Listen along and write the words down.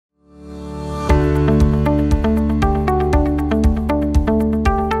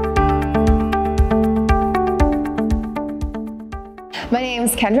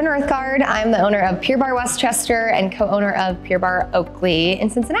Kendra Northgard. I'm the owner of Pure Barre Westchester and co-owner of Pure Barre Oakley in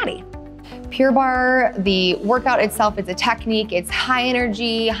Cincinnati. Pure Barre, the workout itself, it's a technique, it's high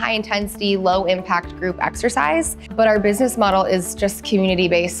energy, high intensity, low impact group exercise, but our business model is just community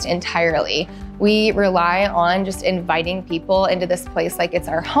based entirely. We rely on just inviting people into this place like it's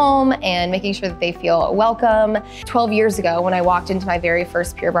our home and making sure that they feel welcome. 12 years ago, when I walked into my very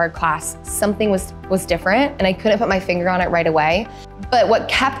first Pure Barre class, something was different and I couldn't put my finger on it right away. But what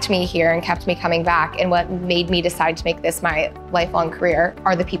kept me here and kept me coming back and what made me decide to make this my lifelong career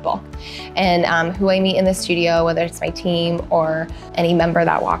are the people. And who I meet in the studio, whether it's my team or any member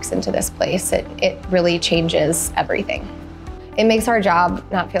that walks into this place, it really changes everything. It makes our job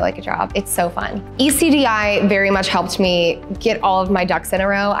not feel like a job. It's so fun. ECDI very much helped me get all of my ducks in a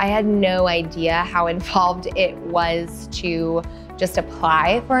row. I had no idea how involved it was to just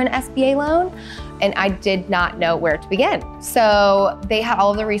apply for an SBA loan, and I did not know where to begin. So they had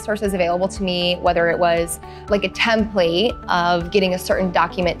all of the resources available to me, whether it was like a template of getting a certain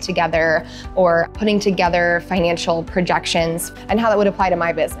document together or putting together financial projections and how that would apply to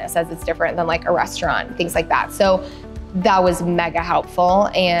my business as it's different than like a restaurant, things like that. So that was mega helpful,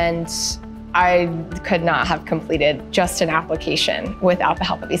 and I could not have completed just an application without the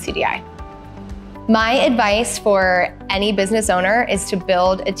help of ECDI. My advice for any business owner is to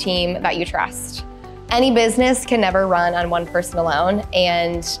build a team that you trust. Any business can never run on one person alone,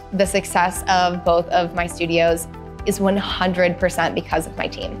 and the success of both of my studios is 100% because of my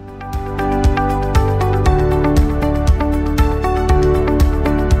team.